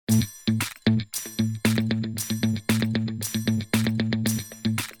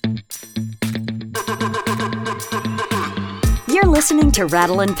listening to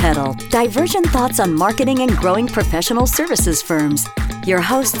Rattle and Pedal, divergent thoughts on marketing and growing professional services firms. Your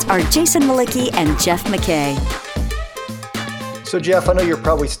hosts are Jason Malicki and Jeff McKay. So, Jeff, I know you're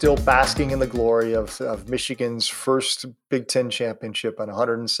probably still basking in the glory of Michigan's first Big Ten championship in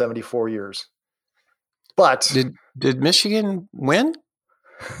 174 years. But did Michigan win?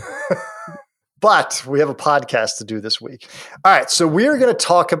 But we have a podcast to do this week. All right, so we're going to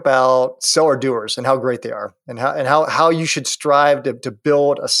talk about seller doers and how great they are, and how you should strive to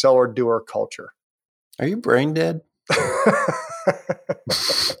build a seller doer culture. Are you brain dead?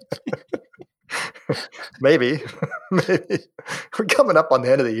 Maybe. We're coming up on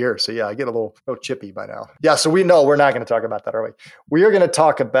the end of the year. So yeah, I get a little chippy by now. Yeah. So we know we're not going to talk about that, are we? We are going to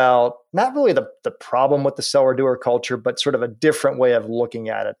talk about not really the problem with the seller doer culture, but sort of a different way of looking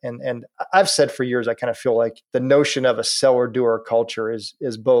at it. And I've said for years, I kind of feel like the notion of a seller doer culture is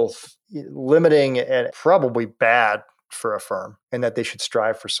both limiting and probably bad for a firm, and that they should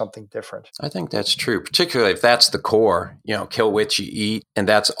strive for something different. I think that's true, particularly if that's the core, kill what you eat, and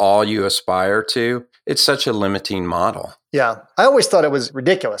that's all you aspire to. It's such a limiting model. Yeah. I always thought it was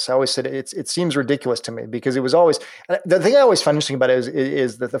ridiculous. I always said it seems ridiculous to me because it was always, the thing I always find interesting about it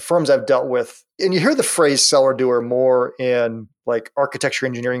is that the firms I've dealt with, and you hear the phrase seller doer more in like architecture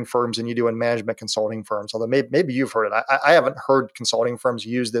engineering firms than you do in management consulting firms, although maybe you've heard it. I haven't heard consulting firms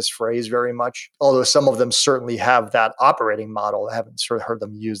use this phrase very much, although some of them certainly have that operating model. I haven't sort of heard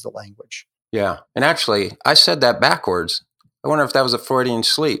them use the language. Yeah. And actually, I said that backwards. I wonder if that was a Freudian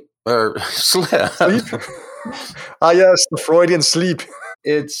sleep or slip. Yes, the Freudian sleep.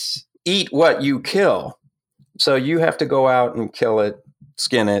 It's eat what you kill. So you have to go out and kill it,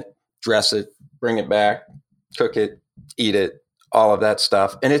 skin it, dress it, bring it back, cook it, eat it, all of that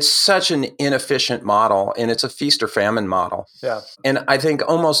stuff. And it's such an inefficient model, and it's a feast or famine model. Yeah. And I think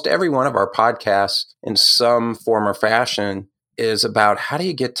almost every one of our podcasts in some form or fashion is about how do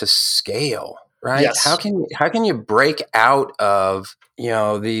you get to scale, right? Yes. How can you break out of,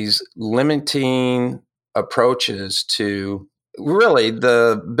 these limiting approaches to really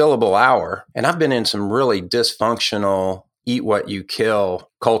the billable hour. And I've been in some really dysfunctional eat what you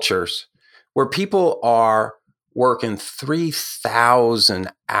kill cultures where people are working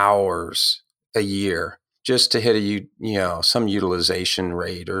 3,000 hours a year just to hit some utilization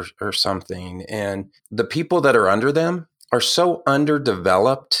rate or something. And the people that are under them are so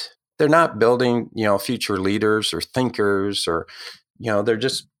underdeveloped. They're not building, future leaders or thinkers, or, they're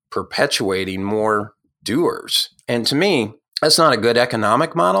just perpetuating more doers. And to me, that's not a good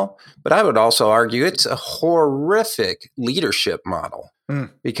economic model, but I would also argue it's a horrific leadership model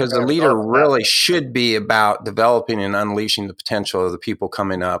because the leader really should be about developing and unleashing the potential of the people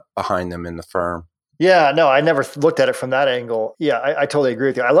coming up behind them in the firm. Yeah, no, I never looked at it from that angle. Yeah, I totally agree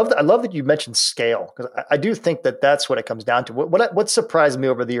with you. I love that you mentioned scale, because I do think that that's what it comes down to. What surprised me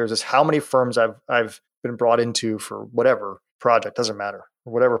over the years is how many firms I've been brought into for whatever project, doesn't matter,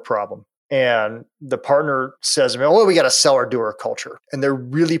 or whatever problem. And the partner says, "Oh, we got a seller doer culture," and they're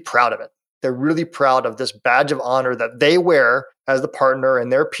really proud of it. They're really proud of this badge of honor that they wear as the partner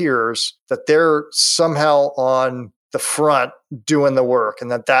and their peers, that they're somehow on the front doing the work,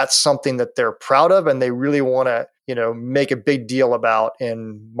 and that's something that they're proud of, and they really want to, make a big deal about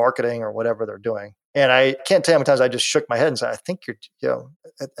in marketing or whatever they're doing. And I can't tell you how many times I just shook my head and said, I think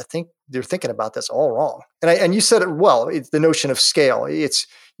I think you're thinking about this all wrong. And you said it well. It's the notion of scale. It's,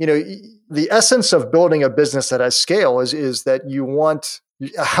 the essence of building a business that has scale is that you want,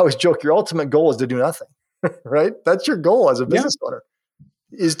 I always joke, your ultimate goal is to do nothing, right? That's your goal as a business owner,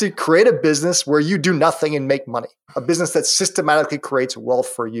 is to create a business where you do nothing and make money, a business that systematically creates wealth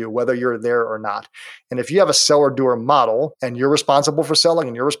for you, whether you're there or not. And if you have a seller doer model and you're responsible for selling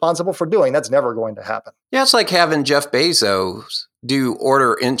and you're responsible for doing, that's never going to happen. Yeah, it's like having Jeff Bezos do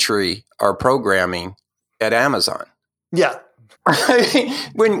order entry or programming at Amazon. Yeah.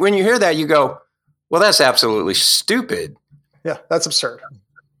 When you hear that, you go, well, that's absolutely stupid. Yeah, that's absurd.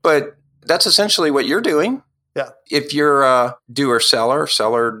 But that's essentially what you're doing. Yeah. If you're a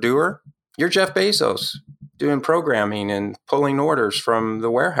seller doer, you're Jeff Bezos doing programming and pulling orders from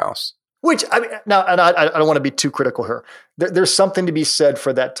the warehouse. Which, now, and I don't want to be too critical here. There's something to be said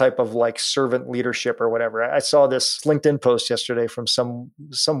for that type of like servant leadership or whatever. I saw this LinkedIn post yesterday from some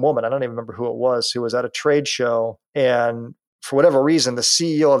woman, I don't even remember who it was, who was at a trade show, and for whatever reason, the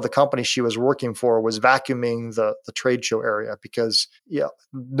CEO of the company she was working for was vacuuming the trade show area because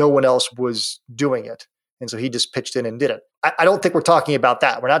no one else was doing it. And so he just pitched in and did it. I don't think we're talking about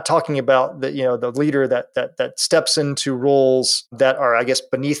that. We're not talking about the leader that steps into roles that are, I guess,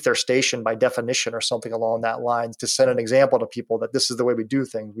 beneath their station by definition or something along that lines to set an example to people that this is the way we do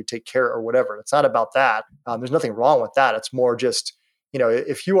things. We take care or whatever. It's not about that. There's nothing wrong with that. It's more just,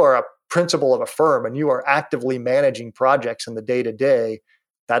 if you are a principal of a firm and you are actively managing projects in the day-to-day,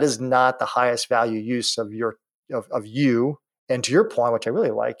 that is not the highest value use of you. And to your point, which I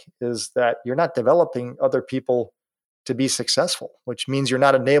really like, is that you're not developing other people to be successful, which means you're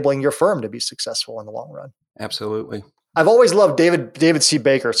not enabling your firm to be successful in the long run. Absolutely. I've always loved David C.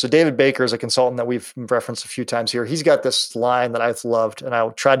 Baker. So David Baker is a consultant that we've referenced a few times here. He's got this line that I've loved, and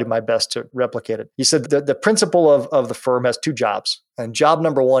I'll try to do my best to replicate it. He said the principal of the firm has two jobs. And job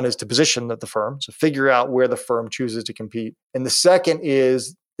number one is to position the firm, so figure out where the firm chooses to compete. And the second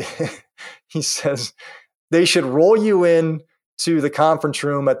is, he says, they should roll you in to the conference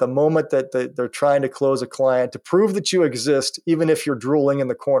room at the moment that they're trying to close a client to prove that you exist, even if you're drooling in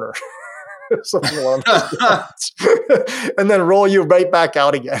the corner. Something along those lines. And then roll you right back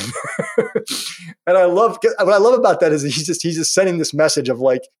out again. And what I love about that is he's just sending this message of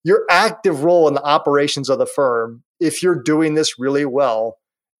like your active role in the operations of the firm, if you're doing this really well,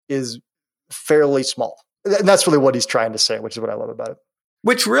 is fairly small. And that's really what he's trying to say, which is what I love about it.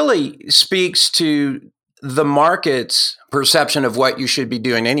 Which really speaks to the market's perception of what you should be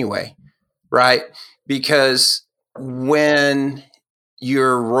doing anyway, right? Because when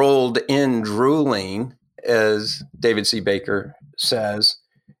you're rolled in drooling, as David C. Baker says,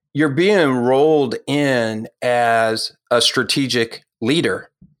 you're being rolled in as a strategic leader,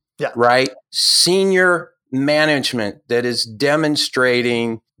 right? Senior management that is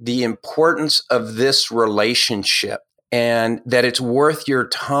demonstrating the importance of this relationship and that it's worth your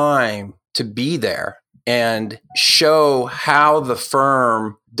time to be there and show how the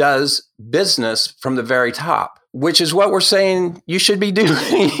firm does business from the very top, which is what we're saying you should be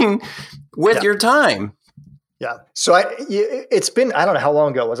doing with your time. Yeah. So it's been, I don't know how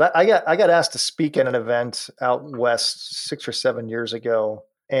long ago it was. I got asked to speak at an event out west 6 or 7 years ago.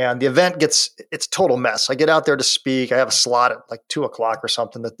 And the event it's a total mess. I get out there to speak. I have a slot at like 2:00 or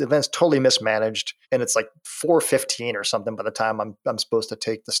something. The event's totally mismanaged. And it's like 4:15 or something by the time I'm supposed to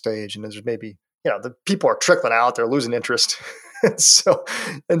take the stage. And there's maybe, the people are trickling out. They're losing interest.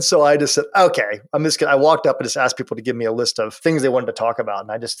 And so I just said, okay, I walked up and just asked people to give me a list of things they wanted to talk about.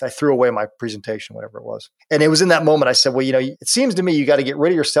 And I threw away my presentation, whatever it was. And it was in that moment I said, well, it seems to me you got to get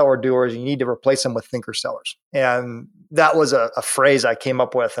rid of your seller doers and you need to replace them with thinker sellers. And that was a phrase I came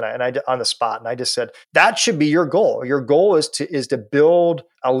up with and I on the spot. And I just said, that should be your goal. Your goal is to build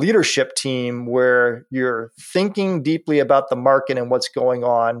a leadership team where you're thinking deeply about the market and what's going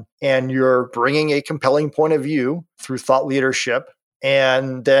on, and you're bringing a compelling point of view through thought leadership.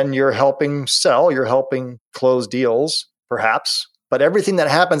 And then you're helping sell, you're helping close deals, perhaps. But everything that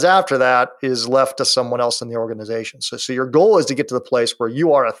happens after that is left to someone else in the organization. So your goal is to get to the place where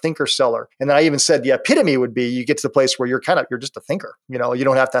you are a thinker seller. And then I even said the epitome would be you get to the place where you're just a thinker. You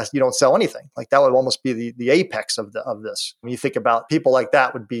don't sell anything. Like that would almost be the apex of this. When you think about people like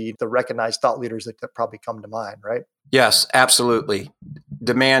that would be the recognized thought leaders that probably come to mind, right? Yes, absolutely.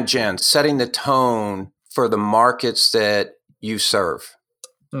 Demand gen, setting the tone for the markets that you serve.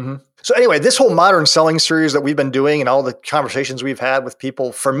 Mm-hmm. So anyway, this whole modern selling series that we've been doing and all the conversations we've had with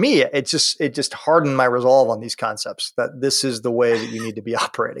people, for me, it just hardened my resolve on these concepts that this is the way that you need to be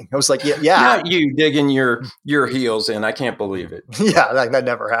operating. I was like, yeah. Not you digging your heels in. I can't believe it. Yeah, that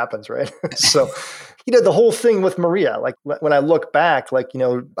never happens, right? So, the whole thing with Maria, like when I look back,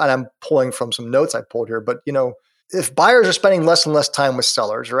 and I'm pulling from some notes I pulled here, but if buyers are spending less and less time with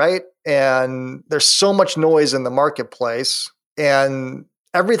sellers, right? And there's so much noise in the marketplace and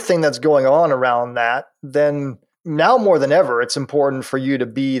everything that's going on around that, then now more than ever, it's important for you to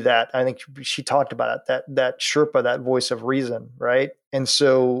be that. I think she talked about it, that Sherpa, that voice of reason, right? And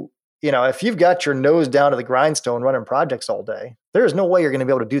so, if you've got your nose down to the grindstone running projects all day, there's no way you're going to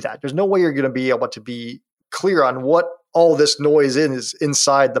be able to do that. There's no way you're going to be able to be clear on what all this noise is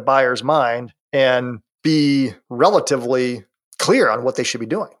inside the buyer's mind and be relatively clear on what they should be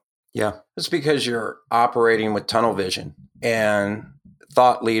doing. Yeah, it's because you're operating with tunnel vision, and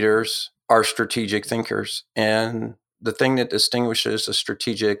thought leaders are strategic thinkers. And the thing that distinguishes a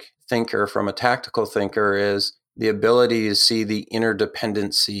strategic thinker from a tactical thinker is the ability to see the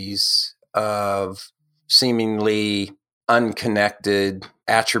interdependencies of seemingly unconnected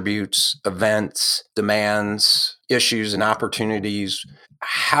attributes, events, demands, issues, and opportunities.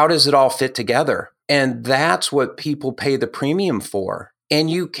 How does it all fit together? And that's what people pay the premium for. And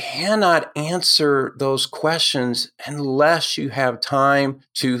you cannot answer those questions unless you have time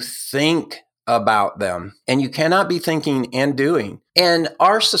to think about them. And you cannot be thinking and doing. And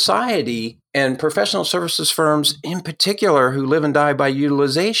our society and professional services firms in particular who live and die by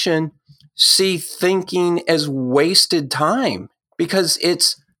utilization see thinking as wasted time because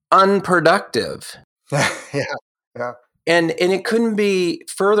it's unproductive. Yeah. And it couldn't be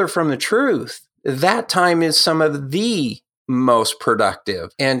further from the truth. That time is some of the most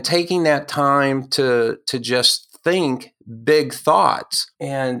productive. And taking that time to just think big thoughts.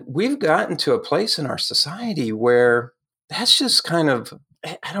 And we've gotten to a place in our society where that's just kind of,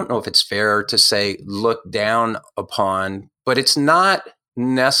 I don't know if it's fair to say looked down upon, but it's not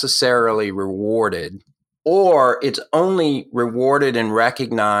necessarily rewarded, or it's only rewarded and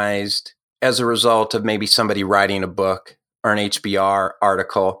recognized as a result of maybe somebody writing a book or an HBR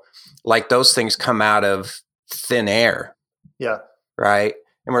article. Like those things come out of thin air. Yeah. Right.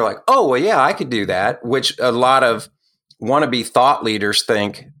 And we're like, oh, well, yeah, I could do that, which a lot of wannabe thought leaders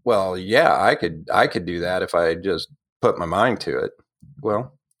think, well, yeah, I could do that if I just put my mind to it.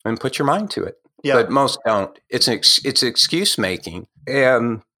 Well, then put your mind to it. Yeah. But most don't. It's excuse making,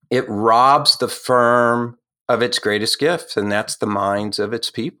 and it robs the firm of its greatest gift, and that's the minds of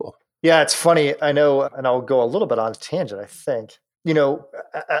its people. Yeah, it's funny. I know, and I'll go a little bit on a tangent, I think.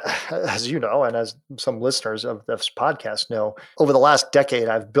 As you know, and as some listeners of this podcast know, over the last decade,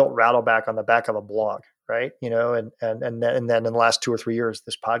 I've built Rattleback on the back of a blog, right? And then in the last 2 or 3 years,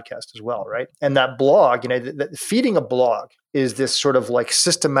 this podcast as well, right? And that blog, feeding a blog is this sort of like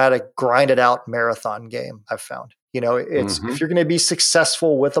systematic, grinded out marathon game I've found. It's if you're going to be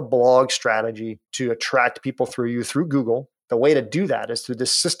successful with a blog strategy to attract people through Google, the way to do that is through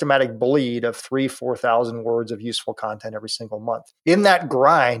this systematic bleed of 3,000-4,000 words of useful content every single month. In that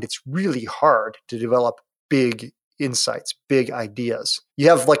grind, it's really hard to develop big insights, big ideas. You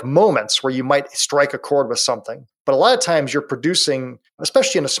have like moments where you might strike a chord with something, but a lot of times you're producing,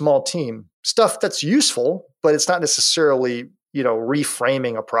 especially in a small team, stuff that's useful, but it's not necessarily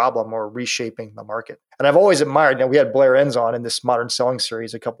reframing a problem or reshaping the market. And I've always admired, we had Blair Enns on in this Modern Selling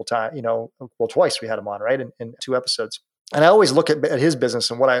series a couple times, twice we had him on, right? In 2 episodes. And I always look at his business,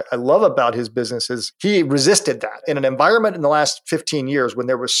 and what I love about his business is he resisted that in an environment in the last 15 years when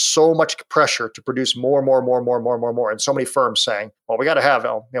there was so much pressure to produce more, and so many firms saying, well, we got to have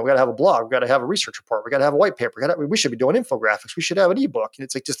a blog, we got to have a research report, we got to have a white paper, we should be doing infographics, we should have an ebook. And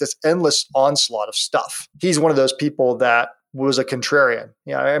it's like just this endless onslaught of stuff. He's one of those people that was a contrarian.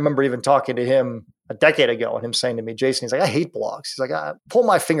 I remember even talking to him a decade ago and him saying to me, Jason, he's like, I hate blogs. He's like, I pull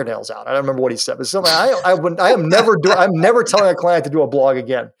my fingernails out. I don't remember what he said, but something I'm never telling a client to do a blog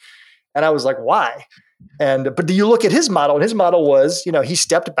again. And I was like, why? But do you look at his model? And his model was, he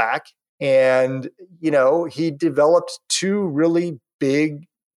stepped back and, he developed 2 really big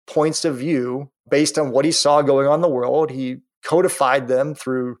points of view based on what he saw going on in the world. He codified them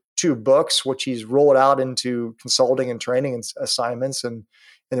through 2 books, which he's rolled out into consulting and training and assignments. And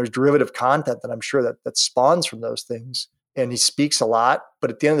there's derivative content that I'm sure that spawns from those things. And he speaks a lot.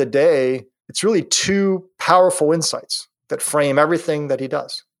 But at the end of the day, it's really 2 powerful insights that frame everything that he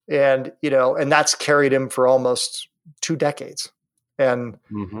does. And, and that's carried him for almost 2 decades. And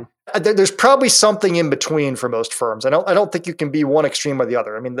there's probably something in between for most firms. I don't think you can be one extreme or the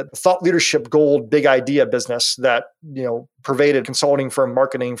other. I mean, the thought leadership gold, big idea business that, pervaded consulting firm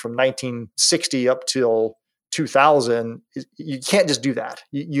marketing from 1960 up till 2000, you can't just do that.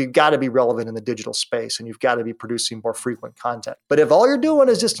 You got to be relevant in the digital space, and you've got to be producing more frequent content. But if all you're doing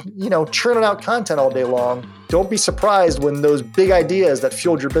is just, churning out content all day long, don't be surprised when those big ideas that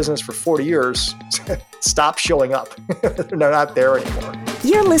fueled your business for 40 years stop showing up. They're not there anymore.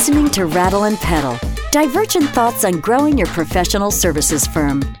 You're listening to Rattle and Pedal, divergent thoughts on growing your professional services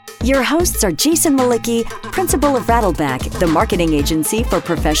firm. Your hosts are Jason Malicki, principal of Rattleback, the marketing agency for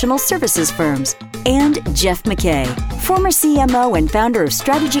professional services firms, and Jeff McKay, former CMO and founder of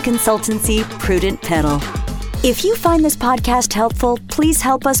strategy consultancy Prudent Pedal. If you find this podcast helpful, please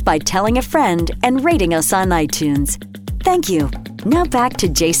help us by telling a friend and rating us on iTunes. Thank you. Now back to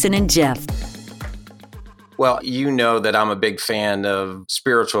Jason and Jeff. Well, you know that I'm a big fan of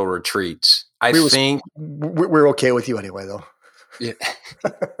spiritual retreats. We're okay with you anyway, though. Yeah.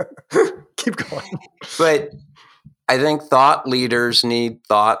 Keep going. But I think thought leaders need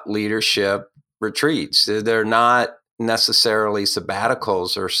thought leadership retreats. They're not necessarily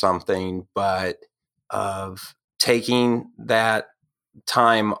sabbaticals or something, but of taking that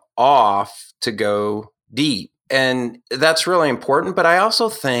time off to go deep. And that's really important. But I also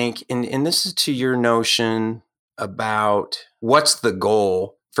think, and this is to your notion about what's the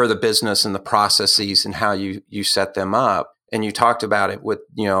goal for the business and the processes and how you set them up. And you talked about it with,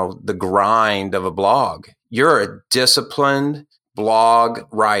 the grind of a blog. You're a disciplined blog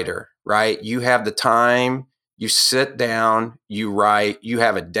writer. right? You have the time, you sit down, you write, you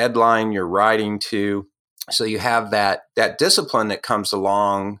have a deadline you're writing to. So you have that discipline that comes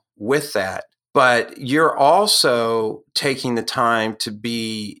along with that. But you're also taking the time to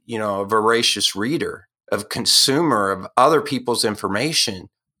be, a voracious reader, of consumer of other people's information.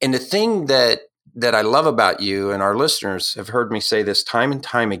 And the thing that I love about you, and our listeners have heard me say this time and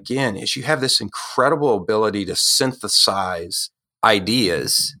time again, is you have this incredible ability to synthesize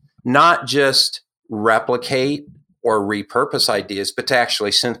ideas, not just replicate or repurpose ideas, but to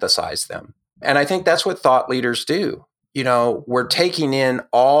actually synthesize them. And I think that's what thought leaders do. We're taking in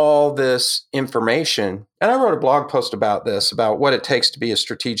all this information. And I wrote a blog post about this, about what it takes to be a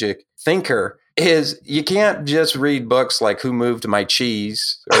strategic thinker. Is you can't just read books like Who Moved My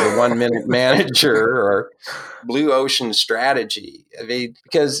Cheese or The 1 Minute Manager or Blue Ocean Strategy. I mean,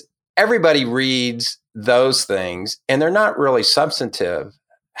 because everybody reads those things and they're not really substantive.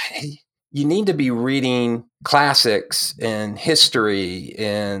 You need to be reading classics and history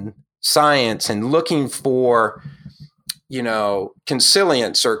and science and looking for,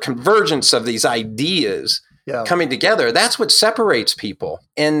 consilience or convergence of these ideas coming together. That's what separates people.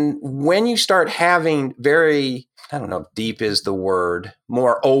 And when you start having very, I don't know if deep is the word,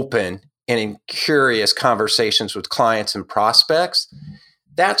 more open and curious conversations with clients and prospects,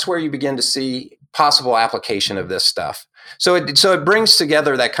 that's where you begin to see possible application of this stuff. So it brings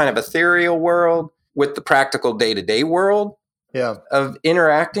together that kind of ethereal world with the practical day-to-day world of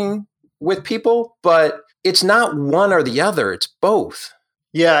interacting with people, but it's not one or the other, it's both.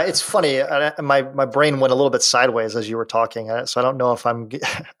 Yeah, it's funny. My brain went a little bit sideways as you were talking, so I don't know if I'm being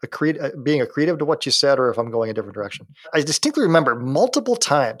accretive to what you said or if I'm going a different direction. I distinctly remember multiple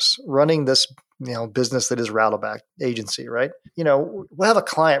times running this business that is Rattleback agency, right? We'll have a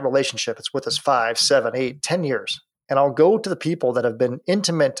client relationship. It's with us 5, 7, 8, 10 years. And I'll go to the people that have been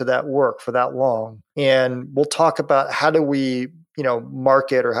intimate to that work for that long. And we'll talk about how do we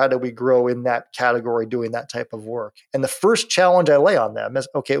market or how do we grow in that category doing that type of work. And the first challenge I lay on them is,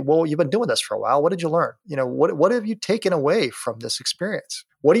 okay, well, you've been doing this for a while. What did you learn? What have you taken away from this experience?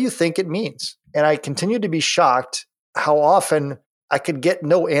 What do you think it means? And I continue to be shocked how often I could get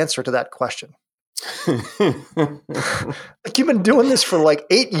no answer to that question. Like, you've been doing this for like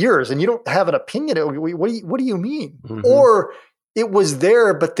 8 years and you don't have an opinion. What do you mean? Mm-hmm. Or it was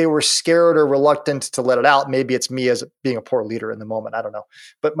there, but they were scared or reluctant to let it out. Maybe it's me as being a poor leader in the moment. I don't know.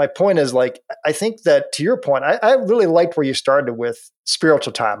 But my point is, I think that to your point, I really liked where you started with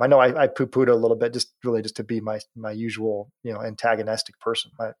spiritual time. I know I poo-pooed it a little bit, just to be my usual, antagonistic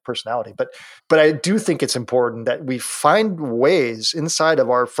my personality. But I do think it's important that we find ways inside of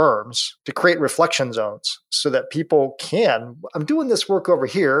our firms to create reflection zones so that people I'm doing this work over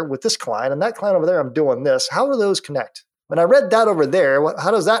here with this client and that client over there, I'm doing this. How do those connect? When I read that over there,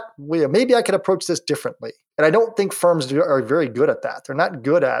 how does that, maybe I could approach this differently. And I don't think firms are very good at that. They're not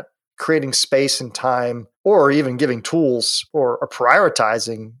good at creating space and time or even giving tools or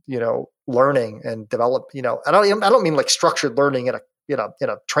prioritizing, learning and develop, I don't mean like structured learning in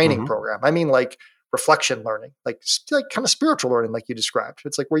a training mm-hmm. program. I mean like reflection learning, like kind of spiritual learning, like you described.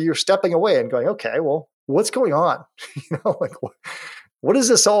 It's like where you're stepping away and going, okay, well, what's going on? What does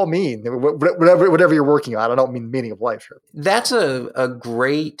this all mean? Whatever you're working on. I don't mean meaning of life here. That's a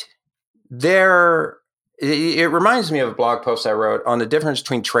great, it reminds me of a blog post I wrote on the difference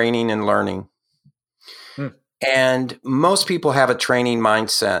between training and learning. And most people have a training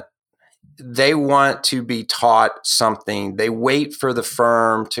mindset. They want to be taught something. They wait for the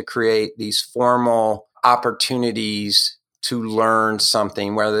firm to create these formal opportunities to learn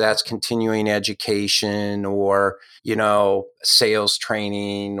something, whether that's continuing education or, sales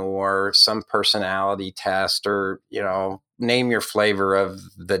training or some personality test or, name your flavor of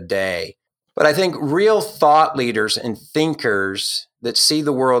the day. But I think real thought leaders and thinkers that see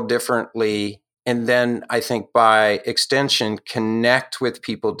the world differently, and then I think by extension, connect with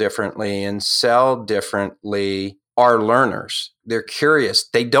people differently and sell differently, are learners. They're curious.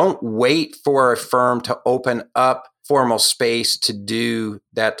 They don't wait for a firm to open up formal space to do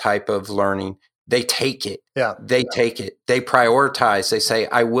that type of learning. They take it. They take it. They prioritize. They say,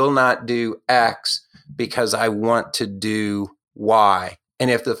 I will not do X because I want to do Y. And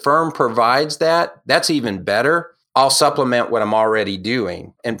if the firm provides that, that's even better. I'll supplement what I'm already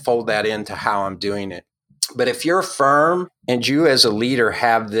doing and fold that into how I'm doing it. But if you're a firm and you as a leader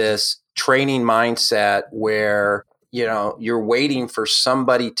have this training mindset where you're waiting for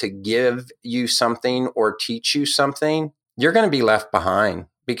somebody to give you something or teach you something, you're going to be left behind,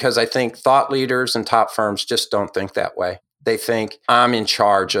 because I think thought leaders and top firms just don't think that way. They think, I'm in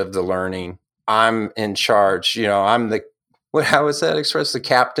charge of the learning. I'm in charge. I'm the how was that expressed? The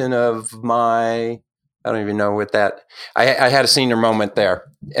captain of my, I don't even know what that, I had a senior moment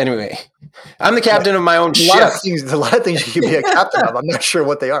there. Anyway, I'm the captain of my own ship. A lot of things you can be a captain of. I'm not sure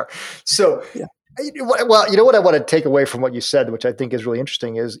what they are. So, well, you know what I want to take away from what you said, which I think is really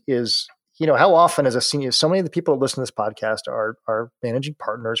interesting is, you know, how often as a senior, so many of the people that listen to this podcast are managing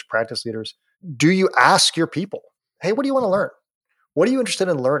partners, practice leaders. Do you ask your people, hey, what do you want to learn? What are you interested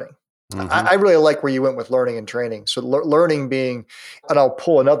in learning? Mm-hmm. I really like where you went with learning and training. So learning being, and I'll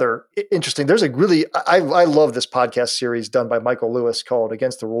pull another interesting, there's a really, I love this podcast series done by Michael Lewis called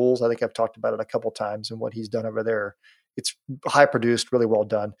Against the Rules. I think I've talked about it a couple of times and what he's done over there. It's high produced, really well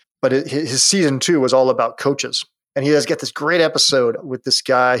done. But his season 2 was all about coaches. And he does get this great episode with this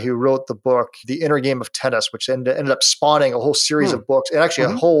guy who wrote the book, The Inner Game of Tennis, which ended up spawning a whole series of books and actually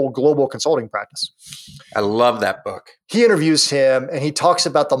a whole global consulting practice. I love that book. He interviews him and he talks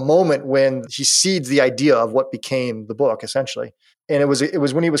about the moment when he seeds the idea of what became the book, essentially. And it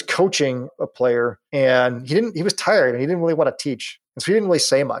was when he was coaching a player and he was tired and he didn't really want to teach. And so he didn't really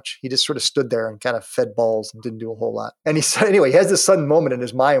say much. He just sort of stood there and kind of fed balls and didn't do a whole lot. And he said, anyway, he has this sudden moment in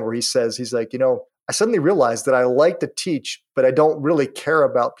his mind where he's like, you know, I suddenly realized that I like to teach, but I don't really care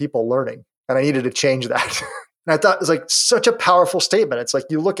about people learning. And I needed to change that. And I thought it was like such a powerful statement. It's like,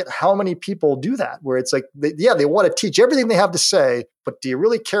 you look at how many people do that, where it's like, they want to teach everything they have to say, but do you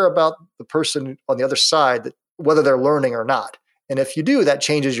really care about the person on the other side, whether they're learning or not? And if you do, that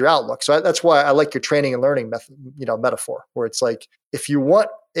changes your outlook. So that's why I like your training and learning metaphor, where it's like, if you want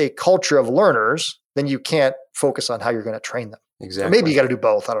a culture of learners, then you can't focus on how you're going to train them. Exactly. Or maybe you got to do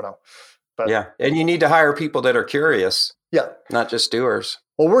both. I don't know. But, yeah. And you need to hire people that are curious. Yeah. Not just doers.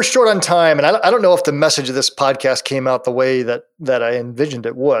 Well, we're short on time. And I don't know if the message of this podcast came out the way that I envisioned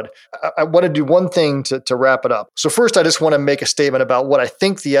it would. I want to do one thing to wrap it up. So first, I just want to make a statement about what I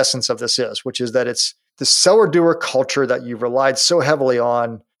think the essence of this is, which is that it's the seller-doer culture that you've relied so heavily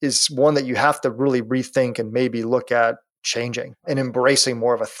on is one that you have to really rethink and maybe look at changing and embracing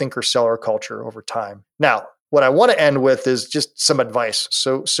more of a thinker-seller culture over time. Now, what I want to end with is just some advice.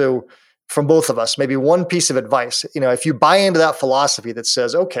 So from both of us, maybe one piece of advice. You know, if you buy into that philosophy that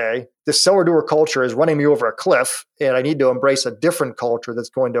says, okay, this seller-doer culture is running me over a cliff and I need to embrace a different culture that's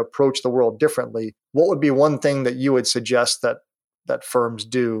going to approach the world differently, what would be one thing that you would suggest that firms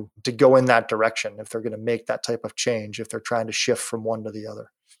do to go in that direction if they're going to make that type of change, if they're trying to shift from one to the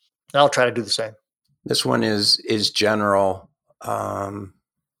other? And I'll try to do the same. This one is general, but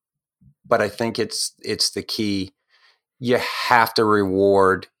I think it's the key. You have to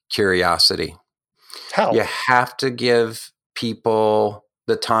reward curiosity. How? You have to give people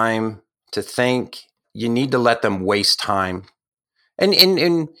the time to think. You need to let them waste time. And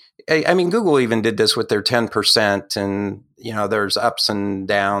I mean, Google even did this with their 10%, and you know, there's ups and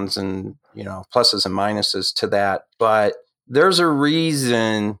downs, and you know, pluses and minuses to that. But there's a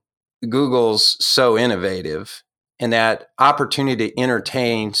reason Google's so innovative, and that opportunity to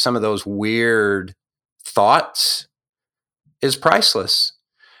entertain some of those weird thoughts is priceless.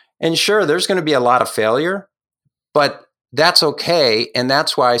 And sure, there's going to be a lot of failure, but that's okay. And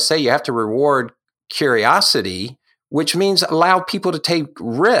that's why I say you have to reward curiosity, which means allow people to take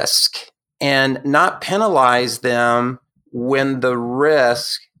risk and not penalize them when the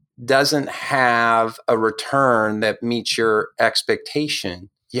risk doesn't have a return that meets your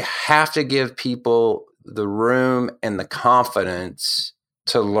expectation. You have to give people the room and the confidence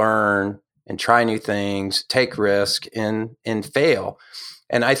to learn and try new things, take risk, and fail.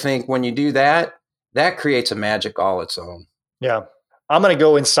 And I think when you do that, that creates a magic all its own. Yeah. I'm going to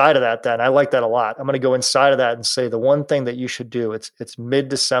go inside of that then. I like that a lot. I'm going to go inside of that and say the one thing that you should do, it's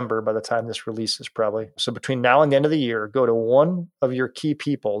mid-December by the time this releases probably. So between now and the end of the year, go to one of your key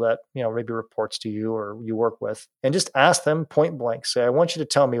people that, you know, maybe reports to you or you work with, and just ask them point blank, say, I want you to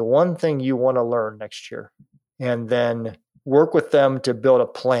tell me one thing you want to learn next year. And then work with them to build a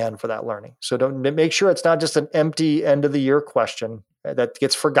plan for that learning. So don't make sure it's not just an empty end of the year question that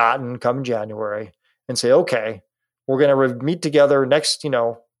gets forgotten come January, and say, okay, we're going to meet together next,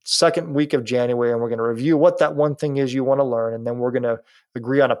 second week of January, and we're going to review what that one thing is you want to learn. And then we're going to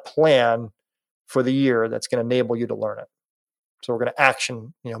agree on a plan for the year that's going to enable you to learn it. So we're going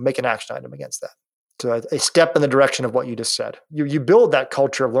to make an action item against that. So a step in the direction of what you just said. You build that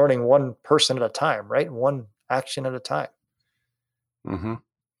culture of learning one person at a time, right? One action at a time. Mm-hmm.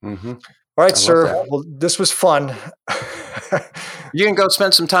 Mm-hmm. All right, sir. Well, this was fun. You can go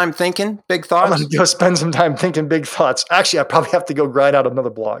spend some time thinking big thoughts? I'm going to go spend some time thinking big thoughts. Actually, I probably have to go grind out another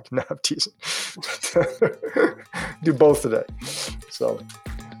blog. No, I'm teasing. Do both today. So,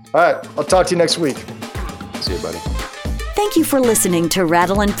 all right. I'll talk to you next week. See you, buddy. Thank you for listening to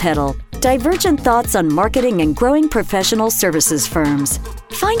Rattle and Pedal. Divergent thoughts on marketing and growing professional services firms.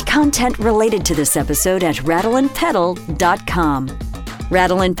 Find content related to this episode at rattleandpedal.com.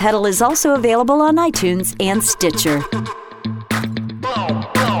 Rattle and Pedal is also available on iTunes and Stitcher.